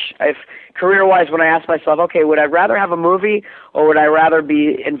I wish. If career-wise, when I ask myself, okay, would I rather have a movie, or would I rather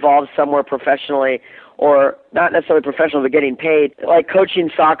be involved somewhere professionally, or not necessarily professional, but getting paid, like coaching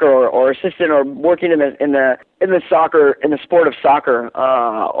soccer or assistant, or working in the sport of soccer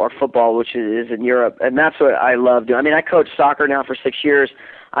or football, which is in Europe, and that's what I love doing. I mean, I coach soccer now for 6 years.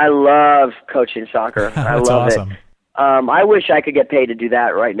 I love coaching soccer. I That's love awesome. it. I wish I could get paid to do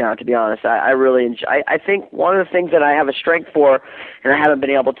that right now, to be honest. I really enjoy. I think one of the things that I have a strength for, and I haven't been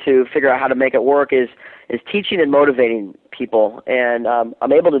able to figure out how to make it work, is teaching and motivating people. And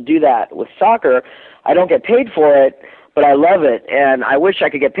I'm able to do that with soccer. I don't get paid for it, but I love it. And I wish I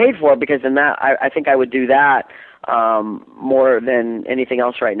could get paid for it, because in that I think I would do that more than anything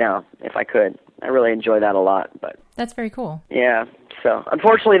else right now if I could. I really enjoy that a lot. But That's very cool. yeah. So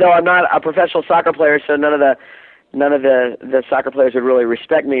unfortunately, though, I'm not a professional soccer player, so none of the soccer players would really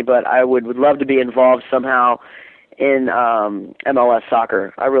respect me. But I would love to be involved somehow in MLS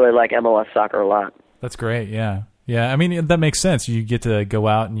soccer. I really like MLS soccer a lot. That's great. Yeah. Yeah. I mean, that makes sense. You get to go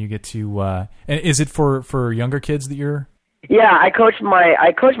out and you get to, and is it for younger kids that you're? Yeah, I coached my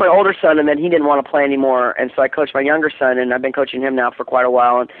older son, and then he didn't want to play anymore, and so I coached my younger son, and I've been coaching him now for quite a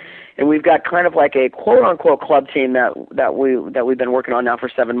while, and we've got kind of like a quote unquote club team that we've been working on now for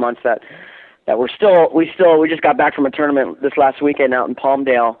 7 months that we just got back from a tournament this last weekend out in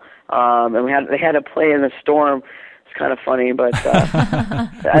Palmdale, and they had to play in a storm. It's kind of funny, but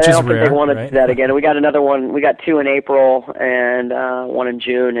I don't think they want to do that again. We got another one. We got 2 in April and 1 in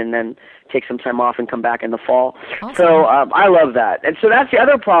June, and then take some time off and come back in the fall. Awesome. So I love that. And so that's the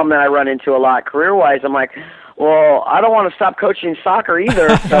other problem that I run into a lot career-wise. I'm like, well, I don't want to stop coaching soccer either.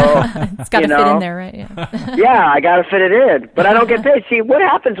 So it's got to fit in there, right? Yeah. Yeah, I got to fit it in, but I don't get paid. See, what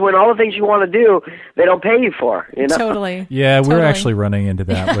happens when all the things you want to do, they don't pay you for? You know? Totally. Yeah, totally. We're actually running into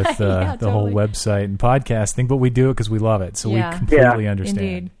that with the totally. whole website and podcasting, but we do it because we love it. So we completely understand.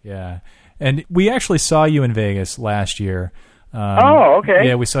 Indeed. Yeah, and we actually saw you in Vegas last year. Oh, okay.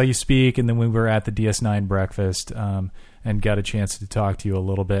 Yeah, we saw you speak, and then we were at the DS9 breakfast and got a chance to talk to you a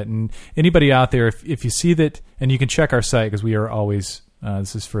little bit. And anybody out there, if you see that, and you can check our site because we are always,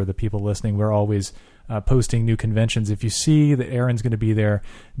 this is for the people listening, we're always posting new conventions. If you see that Aaron's going to be there,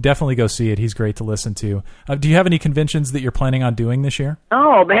 definitely go see it. He's great to listen to. Do you have any conventions that you're planning on doing this year?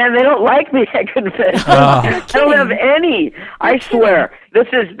 Oh, man, they don't like me at conventions. I don't have any. I swear. This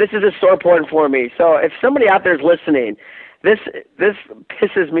is a sore point for me. So if somebody out there is listening, This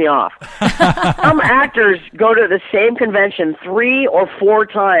pisses me off. Some actors go to the same convention 3 or 4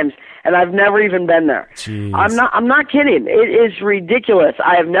 times, and I've never even been there. Jeez. I'm not kidding. It is ridiculous.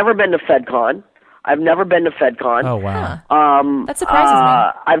 I have never been to FedCon. Oh, wow. That surprises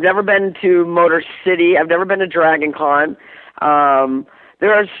me. I've never been to Motor City. I've never been to Dragon Con.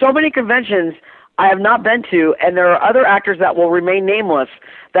 There are so many conventions I have not been to, and there are other actors that will remain nameless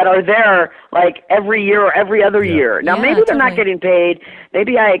that are there like every year or every other year. Now maybe they're not getting paid.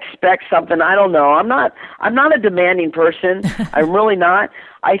 Maybe I expect something. I don't know. I'm not a demanding person. I'm really not.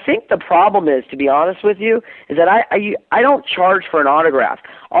 I think the problem is, to be honest with you, is that I don't charge for an autograph.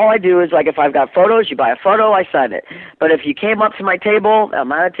 All I do is, like, if I've got photos, you buy a photo, I sign it. But if you came up to my table,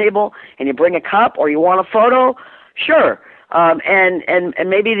 I'm at a table, and you bring a cup or you want a photo, sure. And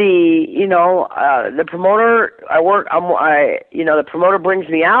maybe the promoter, the promoter brings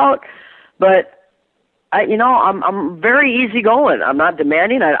me out, but I'm very easygoing. I'm not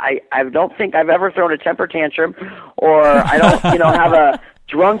demanding. I don't think I've ever thrown a temper tantrum, or I don't, have a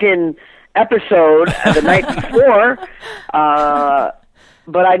drunken episode the night before,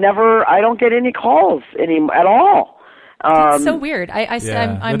 but I don't get any calls at all. It's so weird. I'm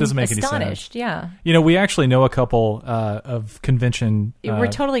that doesn't make astonished. Any sense. Yeah. We actually know a couple of convention we're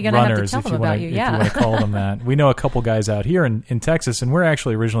totally going to have to tell them about you. If you want to call them that. We know a couple guys out here in Texas, and we're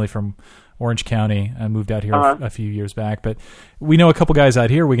actually originally from Orange County. I moved out here a few years back, but we know a couple guys out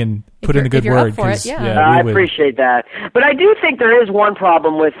here we can put in a good word. I appreciate that. But I do think there is one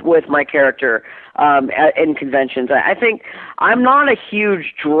problem with my character in conventions. I think I'm not a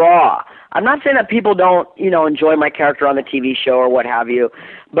huge draw. I'm not saying that people don't, enjoy my character on the TV show or what have you,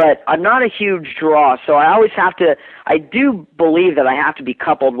 but I'm not a huge draw. So I do believe that I have to be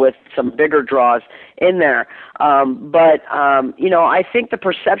coupled with some bigger draws in there. I think the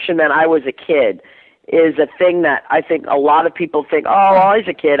perception that I was a kid is a thing that I think a lot of people think, oh, well, he's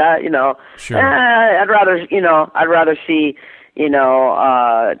a kid. Sure. I'd rather see,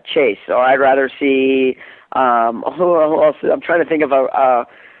 Chase, or I'd rather see, who else? I'm trying to think of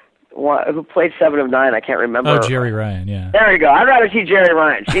who played 7 of 9? I can't remember. Oh, Jerry Ryan, yeah. There you go. I'd rather see Jerry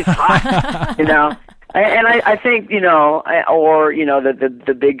Ryan. She's hot, And I think, or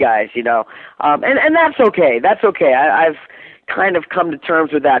the big guys, and that's okay. That's okay. I've kind of come to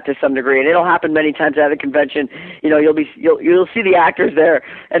terms with that to some degree, and it'll happen many times at a convention. You'll see the actors there,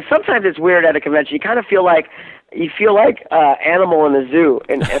 and sometimes it's weird at a convention. You kind of feel like animal in the zoo,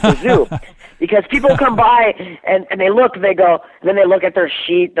 at the zoo. Because people come by and they look, and they go, and then they look at their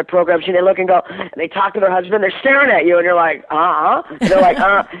program sheet, they look and go, and they talk to their husband, they're staring at you, and you're like, and they're like,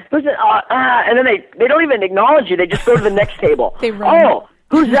 who's it? And then they don't even acknowledge you, they just go to the next table. They run. Oh,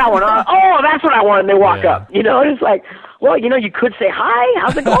 who's that one? Oh, that's what I want, and they walk up. And it's like, well, you could say, hi,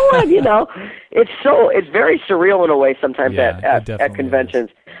 how's it going? It's very surreal in a way sometimes at conventions.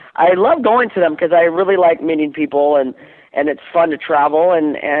 I love going to them because I really like meeting people, and it's fun to travel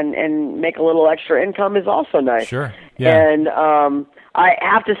and make a little extra income is also nice. Sure. Yeah. And I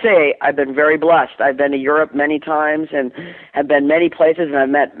have to say, I've been very blessed. I've been to Europe many times and have been many places, and I've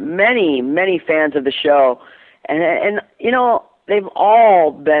met many, many fans of the show. And they've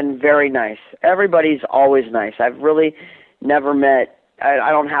all been very nice. Everybody's always nice. I've really never met. I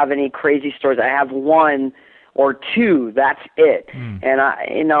don't have any crazy stories. I have one or two. That's it. And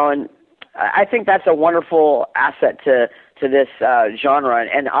I think that's a wonderful asset to this genre.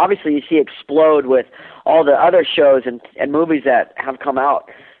 And obviously, you see it explode with all the other shows and movies that have come out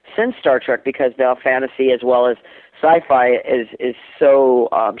since Star Trek, because now fantasy as well as sci-fi is so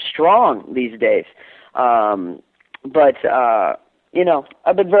strong these days. But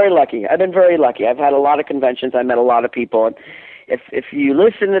I've been very lucky. I've had a lot of conventions. I met a lot of people. And if you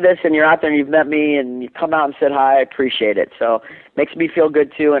listen to this and you're out there and you've met me and you come out and said hi, I appreciate it. So it makes me feel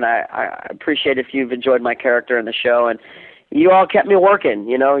good too. And I appreciate if you've enjoyed my character in the show. And you all kept me working,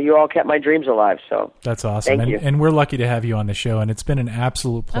 you all kept my dreams alive. So that's awesome. Thank you. And we're lucky to have you on the show, and it's been an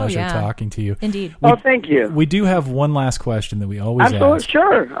absolute pleasure talking to you. Indeed. Thank you. We do have one last question that we always ask.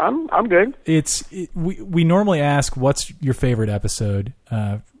 Sure. I'm good. We normally ask, what's your favorite episode?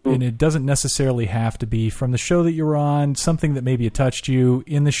 And it doesn't necessarily have to be from the show that you were on, something that maybe touched you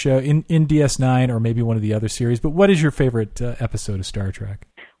in the show, in DS9, or maybe one of the other series. But what is your favorite episode of Star Trek?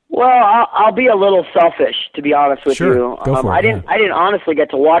 Well, I'll be a little selfish, to be honest with you. Go for it. I didn't honestly get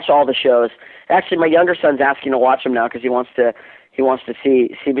to watch all the shows. Actually, my younger son's asking to watch them now because he wants to see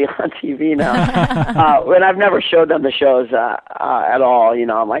me on TV now. And I've never showed them the shows at all.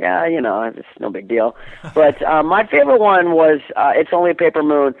 I'm like, it's no big deal. But my favorite one was It's Only a Paper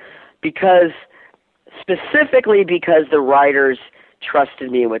Moon, specifically because the writers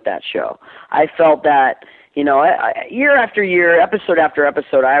trusted me with that show. I felt that, year after year, episode after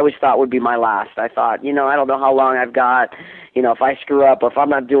episode, I always thought would be my last. I thought, I don't know how long I've got. If I screw up, or if I'm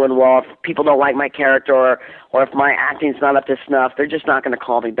not doing well, if people don't like my character, or if my acting's not up to snuff, they're just not going to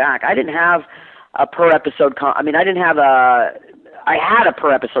call me back. I didn't have a per episode. I had a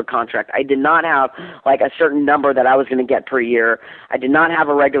per episode contract. I did not have like a certain number that I was going to get per year. I did not have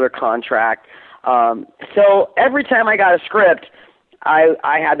a regular contract. So every time I got a script, I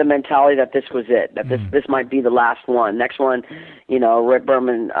had the mentality that this was it, that this might be the last one. Next one, Rick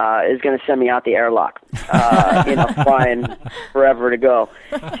Berman is going to send me out the airlock, flying forever to go.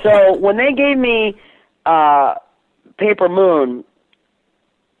 So when they gave me Paper Moon,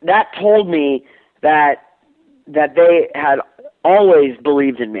 that told me that they had always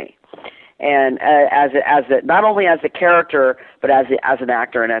believed in me, and not only as a character, but as an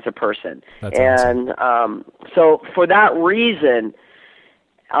actor and as a person. That's awesome. And so for that reason,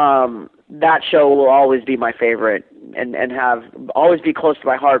 that show will always be my favorite and always be close to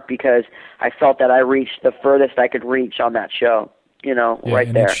my heart, because I felt that I reached the furthest I could reach on that show. Right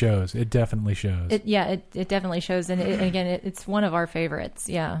and there. It shows. It definitely shows. It definitely shows. And again, it's one of our favorites.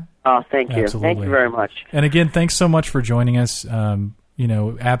 Yeah. Oh, thank you. Absolutely. Thank you very much. And again, thanks so much for joining us.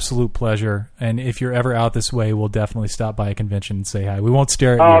 Absolute pleasure. And if you're ever out this way, we'll definitely stop by a convention and say hi. We won't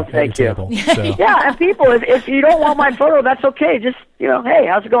stare at you at your table. So. Yeah, and people, if you don't want my photo, that's okay. Just, hey,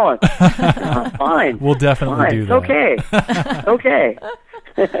 how's it going? Fine. We'll definitely do that. It's okay.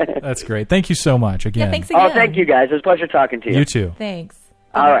 That's great. Thank you so much again. Yeah, thanks again. Oh, thank you, guys. It was a pleasure talking to you. You too. Thanks.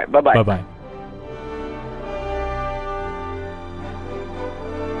 All right. Bye-bye. Bye-bye.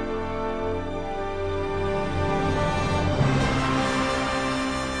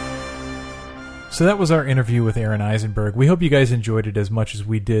 So that was our interview with Aron Eisenberg. We hope you guys enjoyed it as much as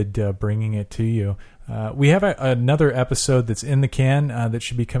we did bringing it to you. We have another episode that's in the can that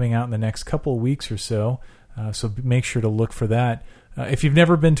should be coming out in the next couple of weeks or so. So make sure to look for that. If you've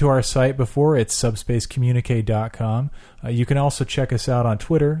never been to our site before, it's subspacecommunique.com. You can also check us out on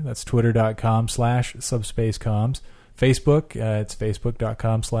Twitter. That's twitter.com/subspacecoms. Facebook, it's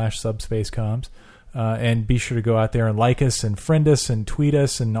facebook.com/subspacecoms. And be sure to go out there and like us and friend us and tweet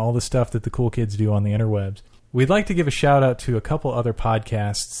us and all the stuff that the cool kids do on the interwebs. We'd like to give a shout out to a couple other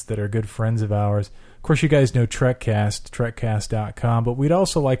podcasts that are good friends of ours. Of course, you guys know TrekCast, trekcast.com, but we'd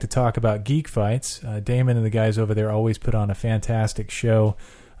also like to talk about Geek Fights. Damon and the guys over there always put on a fantastic show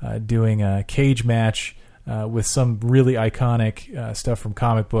doing a cage match with some really iconic stuff from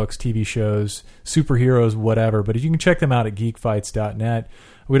comic books, TV shows, superheroes, whatever. But you can check them out at geekfights.net.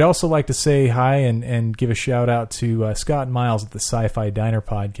 We'd also like to say hi and give a shout out to Scott and Miles at the Sci-Fi Diner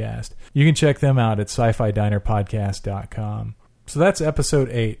Podcast. You can check them out at sci-fi-dinerpodcast.com. So that's episode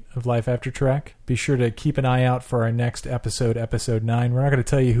 8 of Life After Trek. Be sure to keep an eye out for our next episode, episode 9. We're not going to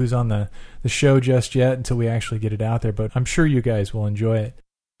tell you who's on the show just yet until we actually get it out there, but I'm sure you guys will enjoy it.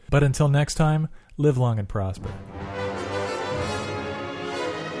 But until next time, live long and prosper.